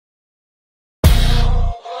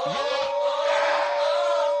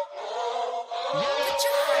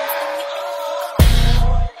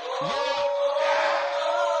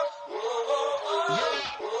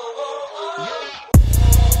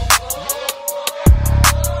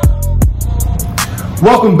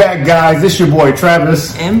Welcome back, guys. This is your boy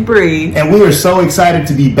Travis and Bree, and we are so excited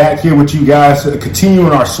to be back here with you guys,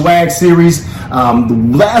 continuing our swag series.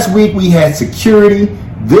 Last week we had security.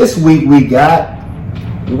 This week we got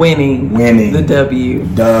winning the W.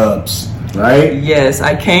 Dubs. Right? Yes,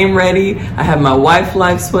 I came ready. I have my Wife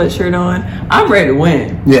Life sweatshirt on. I'm ready to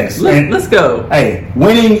win. Yes. Let's go. Hey,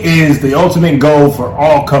 winning is the ultimate goal for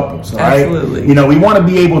all couples, right? Absolutely. You know, we want to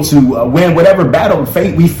be able to win whatever battle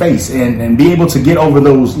we face and be able to get over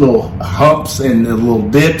those little humps and the little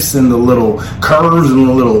dips and the little curves and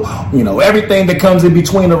the little, everything that comes in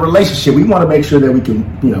between a relationship. We want to make sure that we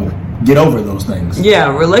can, get over those things.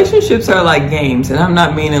 Yeah, relationships are like games, and I'm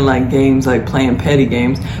not meaning like games like playing petty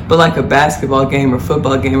games, but like a basketball game or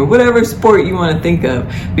football game or whatever sport you want to think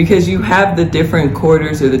of, because you have the different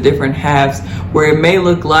quarters or the different halves where it may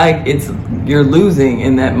look like you're losing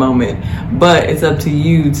in that moment, but it's up to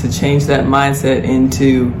you to change that mindset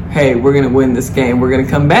into, hey, we're going to win this game, we're going to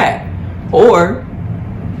come back, or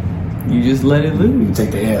you just let it lose. You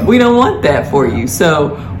take the L. We don't want that for you.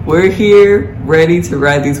 So we're here, ready to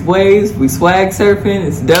ride these waves. We swag surfing.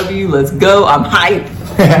 It's W. Let's go. I'm hyped.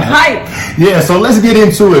 Yeah, so let's get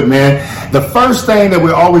into it, man. The first thing that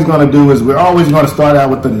we're always going to do is we're always going to start out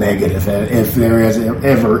with the negative, if there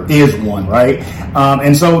ever is one, right?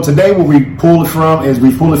 And so today what we pull it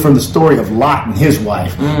from the story of Lot and his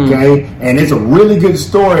wife, okay? And it's a really good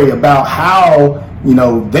story about how,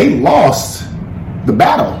 they lost the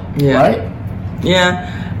battle, right?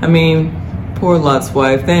 Yeah, I mean, poor Lot's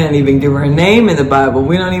wife. They didn't even give her a name in the Bible.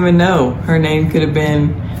 We don't even know. Her name could have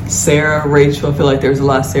been Sarah, Rachel. I feel like there's a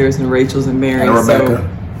lot of Sarahs and Rachels and Marys. And Rebecca.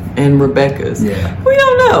 And Rebecca's. Yeah. We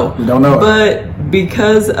don't know. We don't know. But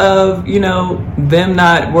because of, them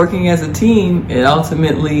not working as a team, it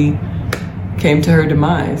ultimately came to her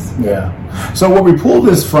demise. Yeah. So what we pulled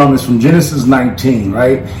this from is from Genesis 19,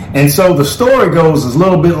 right? And so the story goes a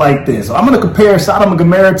little bit like this. I'm going to compare Sodom and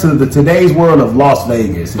Gomorrah to today's world of Las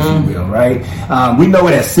Vegas, if you will, right? We know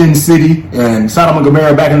it as Sin City, and Sodom and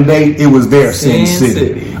Gomorrah back in the day, it was their Sin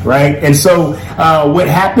City, right? And so what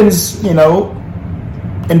happens, in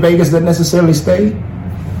Vegas doesn't necessarily stay,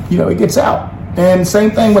 it gets out. And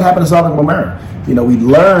same thing what happened to Sodom and Gomorrah. We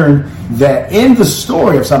learned that in the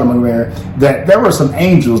story of Sodom and Gomorrah that there were some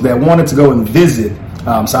angels that wanted to go and visit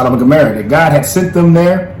Sodom and Gomorrah, that God had sent them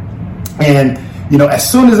there. And,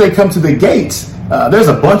 as soon as they come to the gates, there's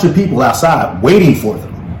a bunch of people outside waiting for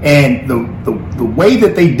them. And the way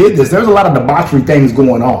that they did this, there's a lot of debauchery things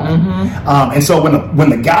going on. And so when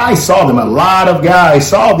the guys saw them, a lot of guys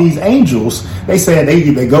saw these angels, they said,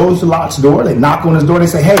 they go to Lot's door, they knock on his door, they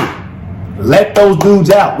say, hey, let those dudes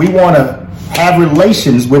out. We want to have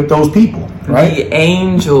relations with those people, right? The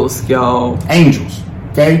angels, y'all. Angels,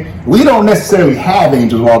 okay? We don't necessarily have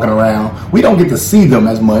angels walking around. We don't get to see them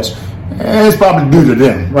as much. It's probably due to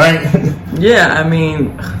them, right? Yeah, I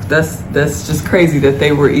mean, that's just crazy that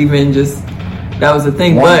they were even that was the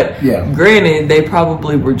thing. Granted, they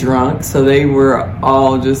probably were drunk, so they were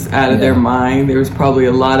all just out of their mind. There was probably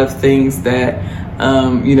a lot of things that,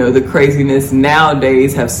 the craziness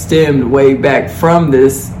nowadays have stemmed way back from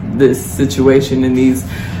this situation and these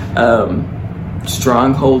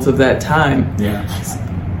strongholds of that time.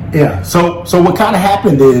 Yeah. So what kind of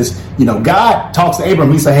happened is, God talks to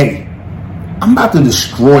Abraham. He said, hey, I'm about to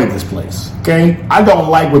destroy this place. Okay. I don't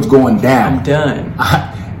like what's going down. I'm done.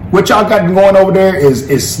 What y'all got going over there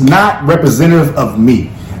is not representative of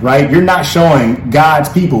me, right? You're not showing God's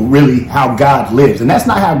people really how God lives. And that's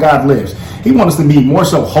not how God lives. He wants us to be more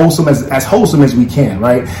so wholesome, as wholesome as we can,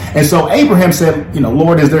 right? And so Abraham said,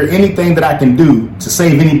 Lord, is there anything that I can do to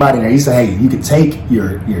save anybody there? He said, hey, you can take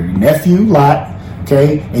your nephew Lot,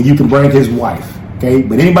 okay, and you can bring his wife, okay?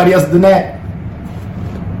 But anybody else than that,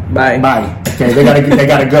 bye. Okay, they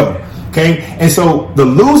gotta go. Okay, and so the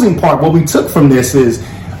losing part, what we took from this is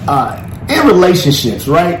in relationships,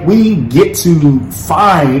 right? We get to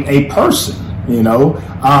find a person, in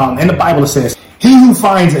the Bible it says, he who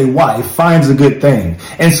finds a wife finds a good thing.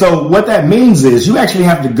 And so what that means is you actually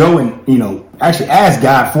have to go and, actually ask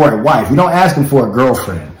God for a wife. You don't ask him for a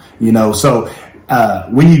girlfriend, So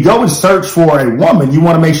when you go and search for a woman, you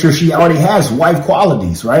want to make sure she already has wife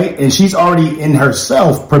qualities, right? And she's already in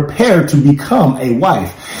herself prepared to become a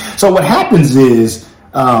wife. So what happens is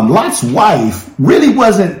Lot's wife really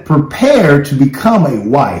wasn't prepared to become a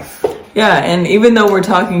wife. Yeah, and even though we're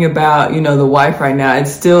talking about, the wife right now, it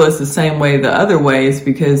still is the same way the other ways,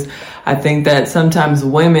 because I think that sometimes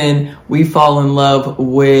women, we fall in love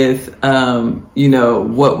with,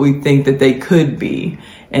 what we think that they could be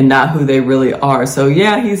and not who they really are. So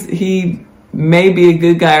yeah, he may be a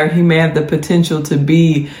good guy, or he may have the potential to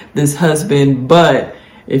be this husband, but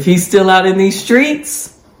if he's still out in these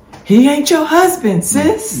streets, he ain't your husband,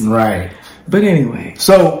 sis. Right. But anyway.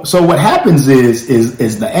 So what happens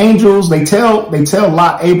is the angels, they tell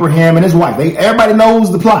Lot, Abraham and his wife, everybody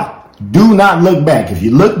knows the plot. Do not look back. If you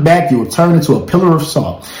look back, you will turn into a pillar of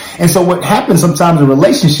salt. And so what happens sometimes in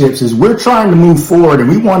relationships is we're trying to move forward and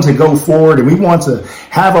we want to go forward and we want to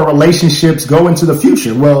have our relationships go into the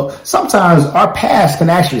future. Well, sometimes our past can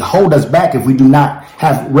actually hold us back if we do not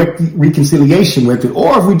have reconciliation with it,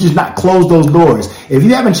 or if we just not close those doors. If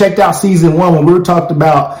you haven't checked out season 1 when we were talked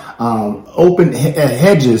about open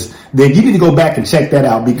hedges, then you need to go back and check that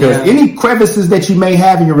out, because any crevices that you may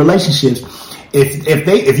have in your relationships,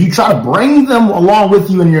 if you try to bring them along with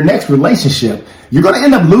you in your next relationship, you're going to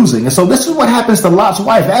end up losing. And so this is what happens to Lot's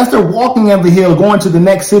wife. As they're walking up the hill, going to the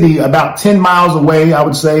next city about 10 miles away, I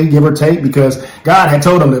would say, give or take, because God had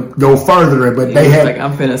told them to go further, but they had, like,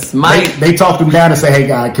 I'm finna smite. They talked him down and say, hey,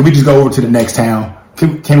 God, can we just go over to the next town?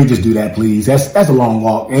 Can we just do that, please? That's a long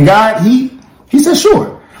walk. And God, he said,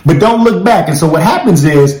 sure, but don't look back. And so what happens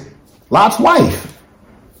is Lot's wife,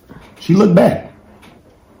 she looked back.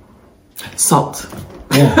 Salt.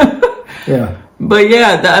 Yeah. Yeah. But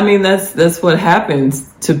yeah, I mean, that's what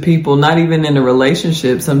happens to people, not even in a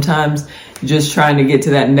relationship. Sometimes just trying to get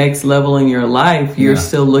to that next level in your life, you're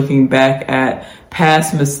still looking back at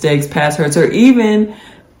past mistakes, past hurts, or even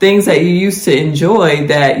things that you used to enjoy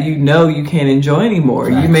that you know you can't enjoy anymore.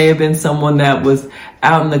 Right. You may have been someone that was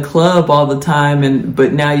out in the club all the time,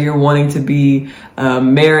 but now you're wanting to be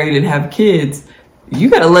married and have kids. You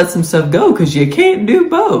got to let some stuff go, because you can't do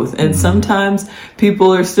both. And sometimes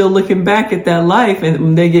people are still looking back at that life, and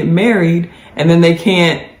when they get married, and then they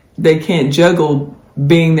can't juggle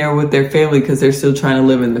being there with their family because they're still trying to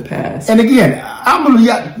live in the past. And again, I'm going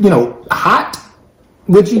to be, hot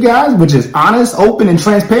with you guys, which is honest, open, and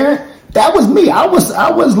transparent. That was me. I was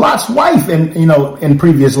Lot's wife in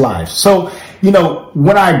previous lives. So,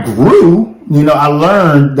 when I grew, I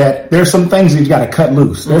learned that there's some things that you got to cut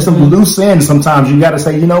loose. There's some loose ends. Sometimes you got to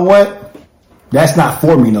say, you know what? That's not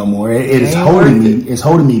for me no more. It is holding me. It's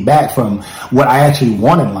holding me back from what I actually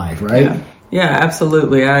want in life. Right. Yeah,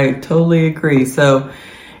 absolutely. I totally agree. So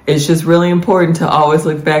it's just really important to always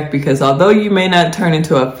look back, because although you may not turn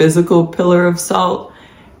into a physical pillar of salt,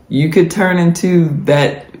 you could turn into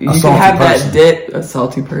that. You could have a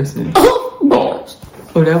salty person. Oh,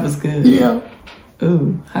 that was good. Yeah.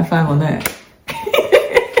 Ooh, high five on that.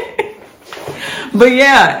 But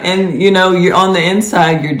yeah, and you're on the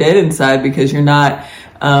inside, you're dead inside, because you're not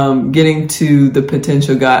getting to the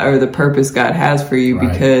potential God or the purpose God has for you,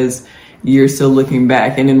 because you're still looking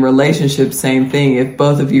back. And in relationships, same thing. If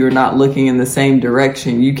both of you are not looking in the same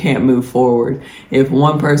direction, you can't move forward. If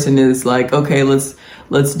one person is like, okay, let's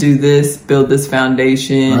do this, build this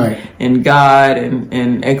foundation and God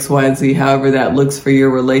and X, Y, and Z, however that looks for your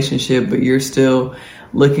relationship, but you're still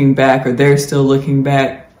looking back, or they're still looking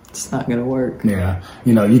back, it's not going to work. Yeah.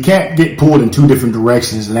 You can't get pulled in two different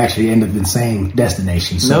directions and actually end up in the same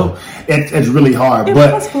destination. So it's really hard.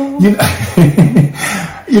 Impossible. But,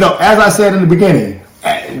 as I said in the beginning,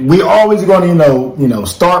 we always going to,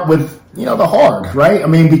 start with, the hard, right? I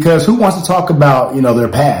mean, because who wants to talk about, their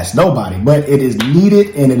past? Nobody. But it is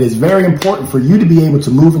needed, and it is very important for you to be able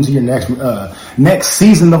to move into your next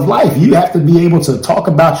season of life. You have to be able to talk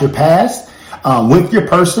about your past with your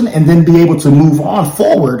person, and then be able to move on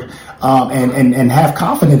forward and have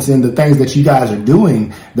confidence in the things that you guys are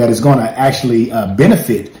doing that is going to actually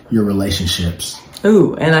benefit your relationships.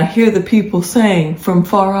 Ooh, and I hear the people saying from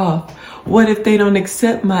far off, what if they don't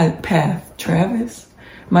accept my path, Travis?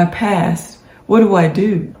 My past, what do I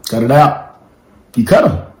do? Cut it out. You cut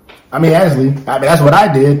them. I mean, honestly, that's what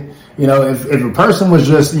I did. If a person was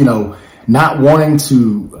just, not wanting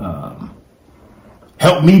to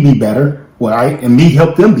help me be better, and me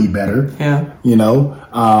help them be better,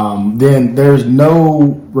 then there's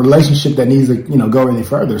no relationship that needs to, go any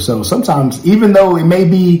further. So sometimes, even though it may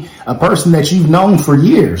be a person that you've known for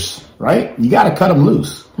years, right, you got to cut them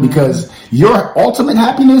loose, because your ultimate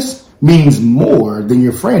happiness means more than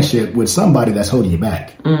your friendship with somebody that's holding you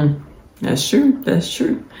back. That's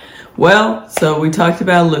true. Well, so we talked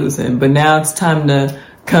about losing, but now it's time to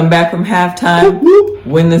come back from halftime,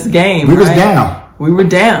 win this game. We was down. We were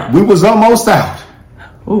down. We was almost out.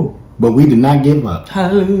 Ooh. But we did not give up.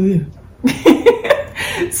 Hallelujah.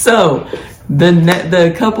 So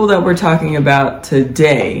the couple that we're talking about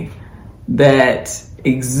today that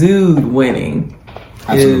exude winning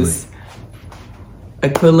is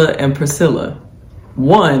Aquila and Priscilla.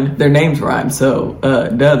 one, their names rhyme, so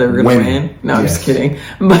they're gonna win. No, I'm just kidding.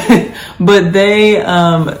 But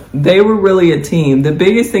they were really a team. The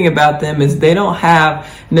biggest thing about them is they don't have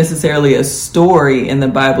necessarily a story in the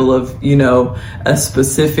Bible of, you know, a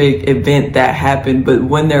specific event that happened, but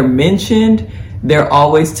when they're mentioned, they're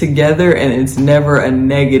always together and it's never a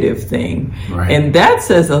negative thing. Right. And that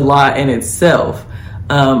says a lot in itself.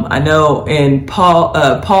 I know in Paul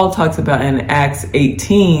talks about in Acts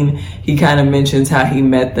 18, he kind of mentions how he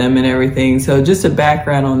met them and everything. So just a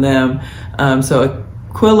background on them. So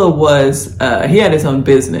Aquila was, he had his own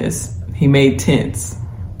business. He made tents.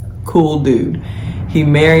 Cool dude. He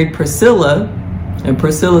married Priscilla, and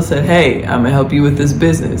Priscilla said, hey, I'm gonna help you with this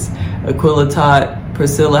business. Aquila taught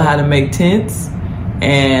Priscilla how to make tents,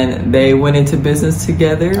 and they went into business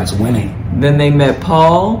together. That's winning. Then they met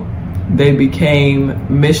Paul. They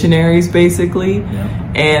became missionaries, basically,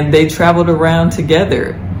 and they traveled around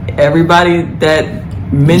together. Everybody that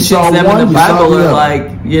mentions them in the Bible are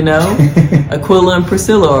like, you know, Aquila and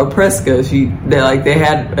Priscilla or Prisca. They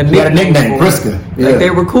had a nickname Prisca. Like they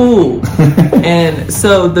were cool. And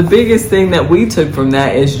so the biggest thing that we took from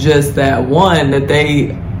that is just that one, that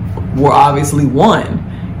they were obviously one.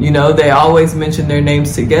 You know, they always mention their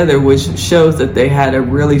names together, which shows that they had a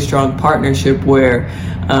really strong partnership where,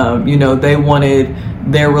 you know, they wanted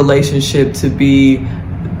their relationship to be,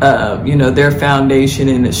 you know, their foundation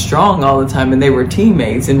and strong all the time. And they were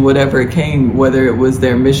teammates in whatever it came, whether it was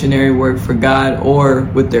their missionary work for God or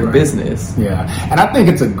with their business. Yeah. And I think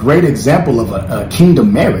it's a great example of a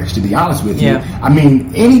kingdom marriage, to be honest with you. I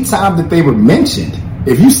mean, anytime that they were mentioned,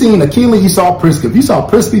 if you seen Aquila, you saw Prisca. If you saw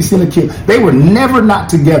Prisca, you seen Aquila. They were never not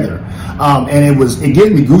together. And it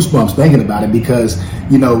gave me goosebumps thinking about it because,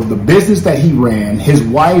 you know, the business that he ran, his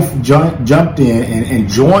wife jumped in and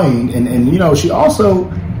joined. And, you know, she also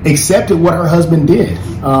accepted what her husband did.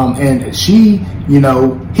 And she, you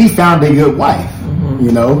know, he found a good wife,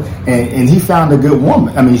 you know, and he found a good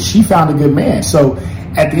woman. I mean, she found a good man. So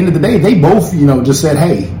at the end of the day, they both, you know, just said,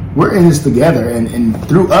 hey, we're in this together. And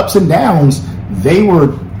through ups and downs, they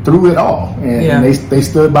were through it all, and they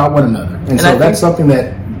stood by one another, and so that's something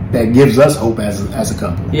that gives us hope as a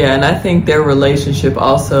couple. Yeah, and I think their relationship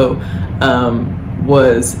also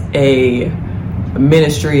was a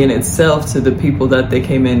ministry in itself to the people that they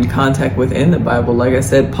came in contact with in the Bible. Like I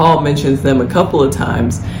said, Paul mentions them a couple of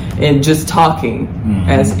times in just talking,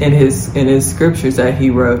 as in his scriptures that he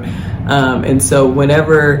wrote. And so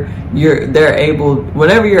whenever you're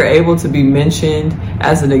able to be mentioned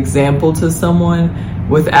as an example to someone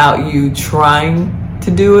without you trying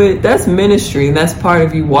to do it, that's ministry, and that's part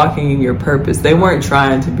of you walking in your purpose. They weren't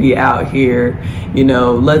trying to be out here, you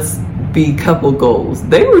know, let's be couple goals.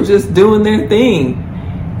 They were just doing their thing.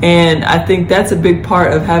 And I think that's a big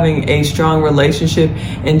part of having a strong relationship,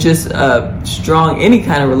 and just any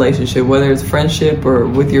kind of relationship, whether it's friendship or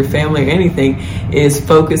with your family or anything, is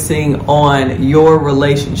focusing on your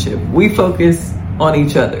relationship. We focus on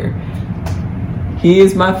each other. He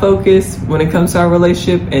is my focus when it comes to our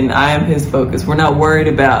relationship, and I am his focus. We're not worried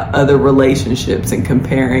about other relationships and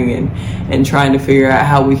comparing and trying to figure out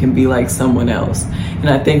how we can be like someone else. And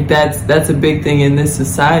I think that's a big thing in this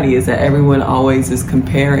society, is that everyone always is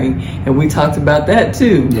comparing, and we talked about that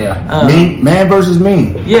too. Yeah, man versus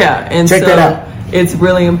me. Yeah, and check that out. It's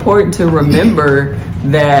really important to remember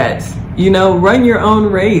that, you know, run your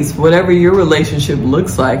own race, whatever your relationship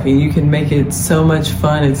looks like, and you can make it so much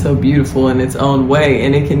fun and so beautiful in its own way,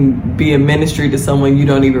 and it can be a ministry to someone you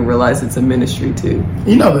don't even realize it's a ministry to.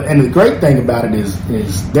 You know, and the great thing about it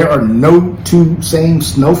is there are no two same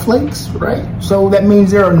snowflakes, right? So that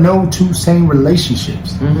means there are no two same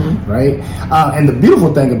relationships, right? And the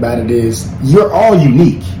beautiful thing about it is you're all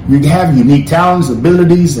unique. You have unique talents,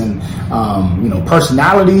 abilities, and you know,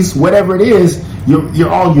 personalities, whatever it is. You're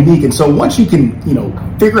all unique. And so once you can, you know,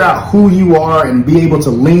 figure out who you are and be able to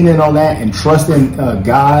lean in on that and trust in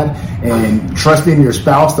God and trust in your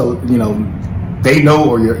spouse to, you know, they know,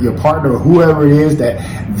 or your partner or whoever it is, that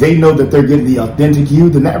they know that they're getting the authentic you,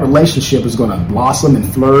 then that relationship is going to blossom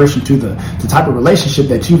and flourish into the type of relationship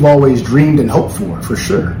that you've always dreamed and hoped for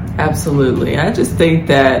sure. Absolutely. I just think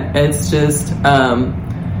that it's just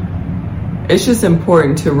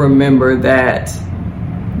important to remember that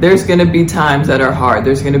there's going to be times that are hard.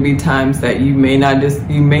 There's going to be times that you may not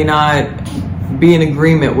be in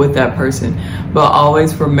agreement with that person, but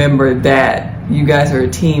always remember that you guys are a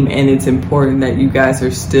team, and it's important that you guys are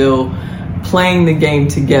still playing the game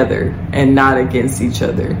together and not against each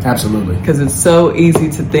other. Absolutely. Because it's so easy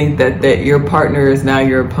to think that your partner is now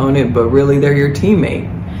your opponent, but really they're your teammate.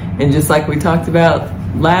 And just like we talked about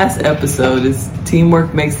last episode, is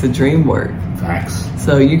teamwork makes the dream work. Facts.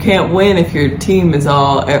 So you can't win if your team is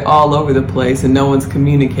all over the place and no one's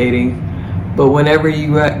communicating. But whenever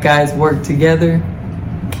you guys work together,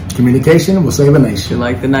 communication will save a nation.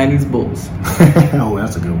 Like the 90s Bulls. Oh,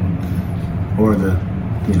 that's a good one. Or the,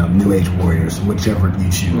 New Age Warriors, whichever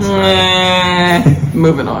you choose.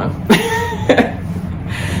 Moving on.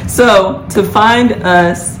 So to find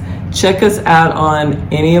us, check us out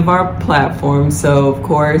on any of our platforms. So of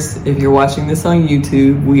course, if you're watching this on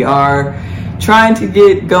YouTube, we are trying to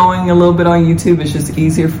get going a little bit on YouTube. It's just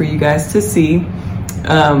easier for you guys to see.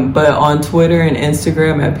 But on Twitter and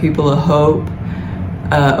Instagram at People of Hope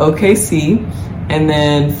OKC, and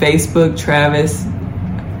then Facebook Travis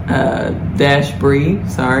Bree,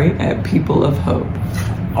 at People of Hope.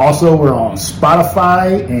 Also, we're on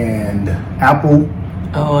Spotify and Apple.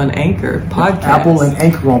 Oh, and Anchor podcast. Apple and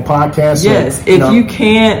Anchor on podcasts. Yes, so, if you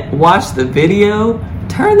can't watch the video,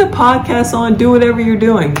 turn the podcast on. Do whatever you're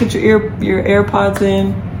doing. Put your AirPods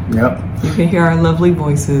in. Yep. You can hear our lovely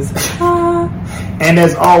voices. And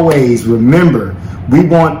as always, remember, we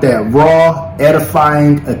want that raw,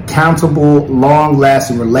 edifying, accountable,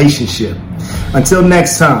 long-lasting relationship. Until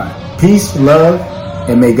next time, peace, love,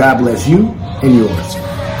 and may God bless you and yours.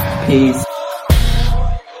 Peace.